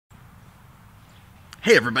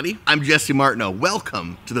Hey everybody, I'm Jesse Martineau.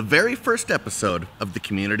 Welcome to the very first episode of the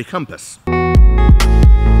Community Compass.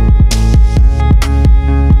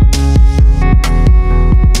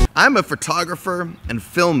 I'm a photographer and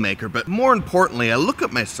filmmaker, but more importantly, I look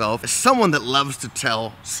at myself as someone that loves to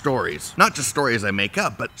tell stories. Not just stories I make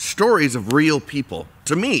up, but stories of real people.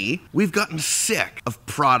 To me, we've gotten sick of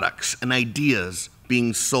products and ideas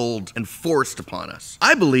being sold and forced upon us.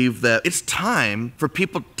 I believe that it's time for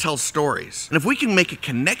people to tell stories. And if we can make a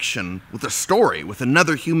connection with a story, with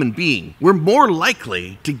another human being, we're more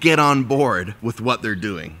likely to get on board with what they're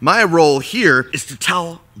doing. My role here is to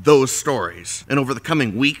tell those stories. And over the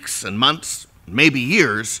coming weeks and months, maybe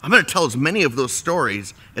years, I'm gonna tell as many of those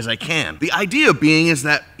stories as I can. The idea being is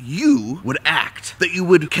that you would act, that you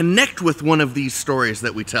would connect with one of these stories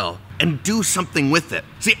that we tell and do something with it.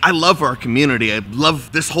 See, I love our community. I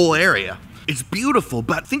love this whole area. It's beautiful,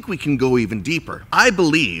 but I think we can go even deeper. I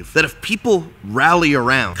believe that if people rally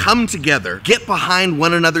around, come together, get behind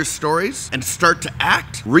one another's stories, and start to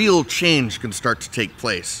act, real change can start to take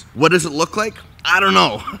place. What does it look like? I don't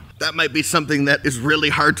know. That might be something that is really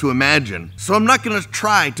hard to imagine. So I'm not gonna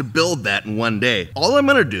try to build that in one day. All I'm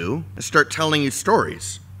gonna do is start telling you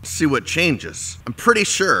stories, see what changes. I'm pretty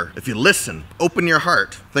sure if you listen, open your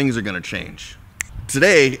heart, things are gonna change.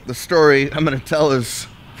 Today, the story I'm gonna tell is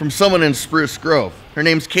from someone in Spruce Grove. Her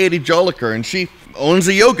name's Kate Jolicoeur, and she owns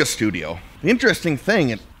a yoga studio. The interesting thing,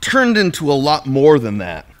 it turned into a lot more than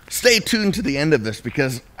that. Stay tuned to the end of this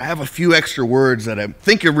because I have a few extra words that I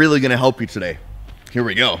think are really gonna help you today. Here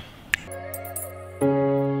we go.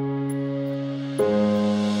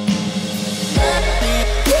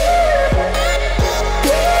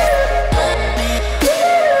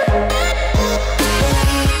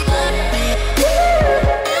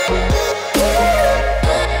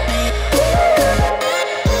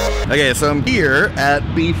 Okay, so I'm here at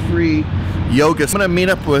Be Free Yoga. I'm gonna meet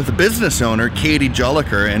up with the business owner, Kate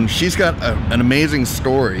Jolicoeur, and she's got an amazing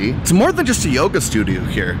story. It's more than just a yoga studio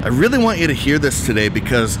here. I really want you to hear this today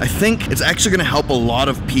because I think it's actually gonna help a lot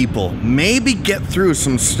of people maybe get through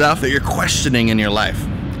some stuff that you're questioning in your life.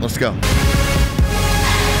 Let's go.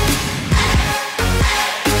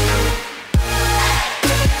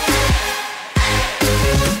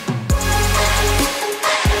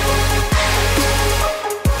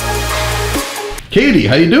 Katie,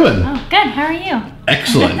 how you doing? Oh, good. How are you?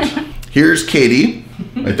 Excellent. Here's Katie,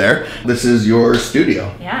 right there. This is your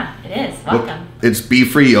studio. Yeah, it is. Welcome. It's Be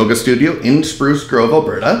Free Yoga Studio in Spruce Grove,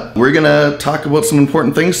 Alberta. We're gonna talk about some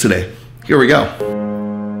important things today. Here we go.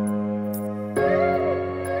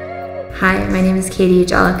 Hi, my name is Kate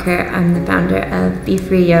Jolicoeur. I'm the founder of Be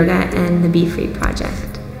Free Yoga and the Be Free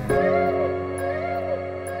Project.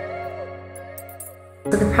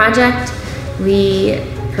 So the project, we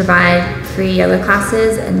provide free yoga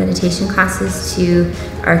classes and meditation classes to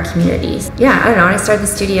our communities. Yeah, I don't know, when I started the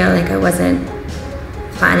studio, I wasn't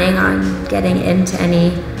planning on getting into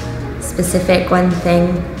any specific one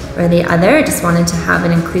thing or the other. I just wanted to have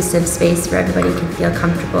an inclusive space where everybody can feel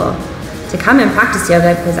comfortable to come and practice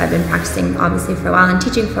yoga because I've been practicing obviously for a while and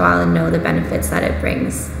teaching for a while and know the benefits that it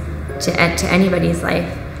brings to anybody's life.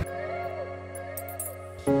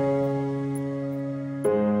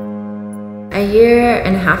 A year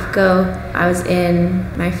and a half ago, I was in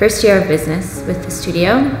my first year of business with the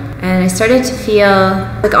studio, and I started to feel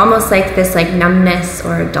almost like this numbness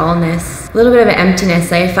or dullness, a little bit of an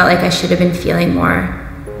emptiness. I felt like I should have been feeling more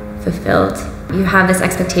fulfilled. You have this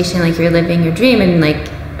expectation you're living your dream and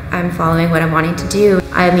I'm following what I'm wanting to do.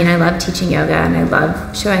 I love teaching yoga and I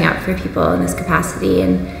love showing up for people in this capacity,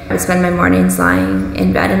 and I would spend my mornings lying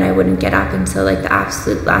in bed and I wouldn't get up until the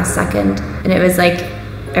absolute last second, and it was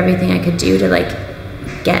everything I could do to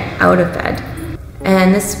get out of bed.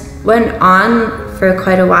 And this went on for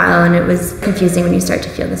quite a while, and it was confusing when you start to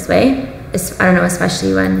feel this way. I don't know,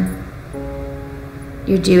 especially when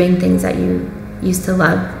you're doing things that you used to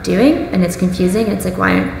love doing, and it's confusing. It's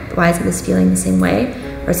why is this feeling the same way?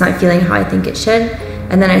 Or it's not feeling how I think it should.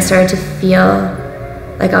 And then I started to feel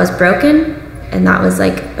like I was broken, and that was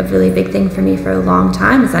a really big thing for me for a long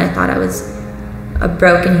time, is that I thought I was a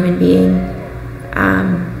broken human being.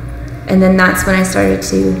 And then that's when I started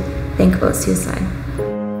to think about suicide.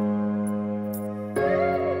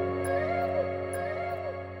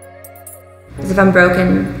 Because if I'm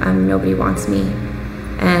broken, nobody wants me,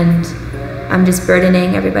 and I'm just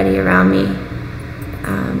burdening everybody around me.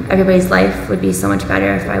 Everybody's life would be so much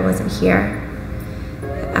better if I wasn't here.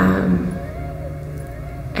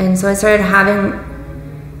 And so I started having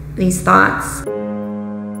these thoughts.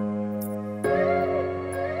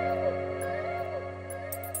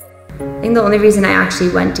 I think the only reason I actually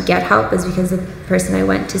went to get help is because the person I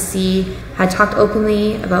went to see had talked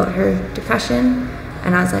openly about her depression,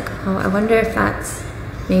 and I was like, oh, I wonder if that's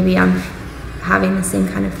maybe I'm having the same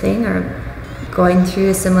kind of thing or going through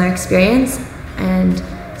a similar experience. And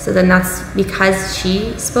so then that's because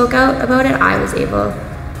she spoke out about it, I was able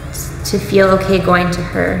to feel okay going to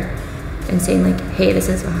her and saying like, hey, this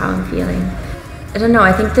is how I'm feeling. I don't know,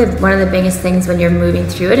 I think that one of the biggest things when you're moving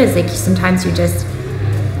through it is like sometimes you just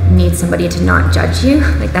need somebody to not judge you.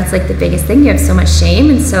 Like that's like the biggest thing. You have so much shame.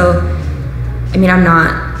 And so, I mean, I'm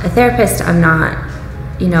not a therapist, I'm not,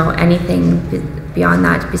 you know, anything beyond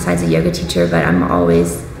that besides a yoga teacher, but I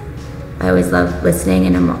always love listening,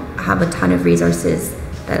 and I have a ton of resources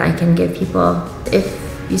that I can give people. If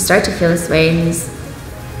you start to feel this way and these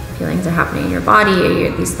feelings are happening in your body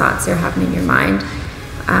or these thoughts are happening in your mind,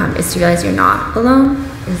 is to realize you're not alone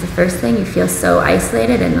is the first thing. You feel so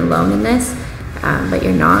isolated and alone in this, but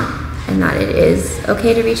you're not, and that it is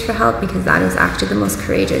okay to reach for help, because that is actually the most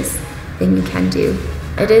courageous thing you can do.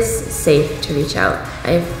 It is safe to reach out.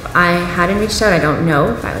 If I hadn't reached out, I don't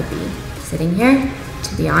know if I would be sitting here.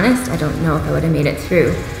 To be honest, I don't know if I would have made it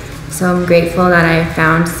through. So I'm grateful that I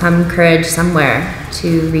found some courage somewhere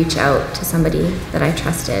to reach out to somebody that I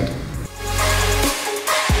trusted.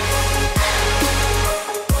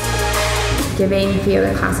 Giving the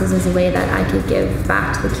yoga classes is a way that I could give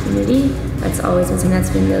back to the community. That's always been something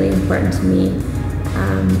that's been really important to me.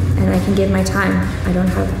 And I can give my time. I don't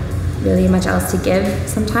have really much else to give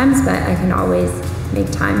sometimes, but I can always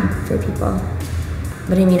make time for people.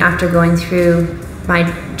 But I mean, after going through my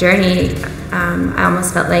journey, I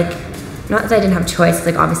almost felt like, not that I didn't have a choice,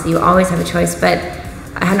 like obviously you always have a choice, but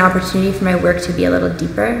I had an opportunity for my work to be a little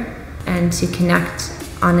deeper and to connect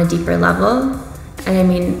on a deeper level. And I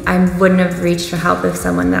mean, I wouldn't have reached for help if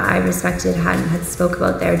someone that I respected hadn't had spoke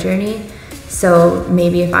about their journey. So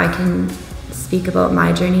maybe if I can speak about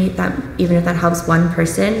my journey, that even if that helps one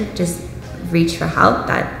person just reach for help,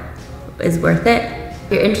 that is worth it.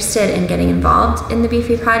 If you're interested in getting involved in the Be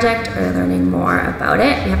Free Project or learning more about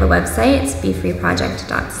it, we have a website, it's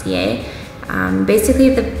befreeproject.ca. Basically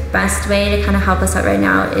the best way to kind of help us out right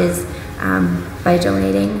now is by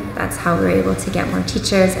donating. That's how we're able to get more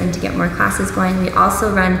teachers and to get more classes going. We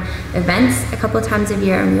also run events a couple of times a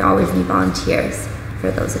year, and we always need volunteers for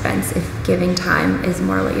those events if giving time is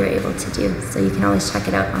more what you're able to do. So you can always check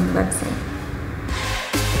it out on the website.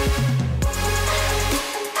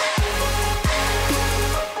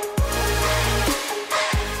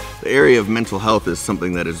 The area of mental health is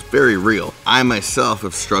something that is very real. I myself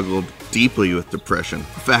have struggled deeply with depression. In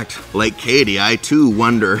fact, like Katie, I too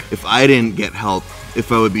wonder if I didn't get help,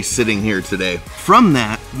 if I would be sitting here today. From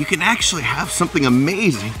that, you can actually have something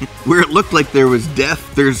amazing. Where it looked like there was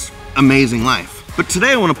death, there's amazing life. But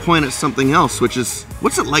today I want to point at something else, which is,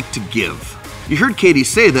 what's it like to give? You heard Katie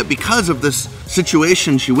say that because of this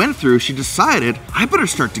situation she went through, she decided, I better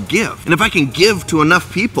start to give. And if I can give to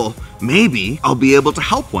enough people, maybe I'll be able to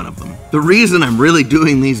help one of them. The reason I'm really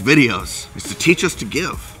doing these videos is to teach us to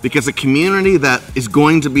give. Because a community that is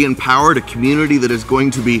going to be empowered, a community that is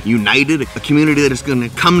going to be united, a community that is going to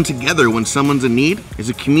come together when someone's in need, is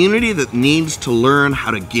a community that needs to learn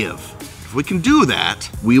how to give. If we can do that,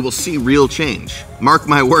 we will see real change. Mark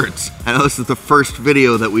my words. I know this is the first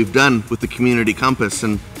video that we've done with the Community Compass,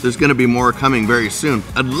 and there's gonna be more coming very soon.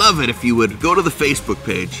 I'd love it if you would go to the Facebook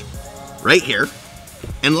page, right here,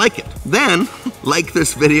 and like it. Then, like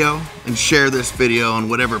this video and share this video on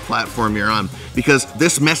whatever platform you're on, because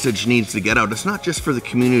this message needs to get out. It's not just for the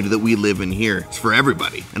community that we live in here, it's for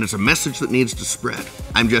everybody, and it's a message that needs to spread.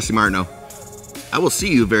 I'm Jesse Martineau. I will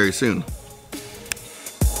see you very soon.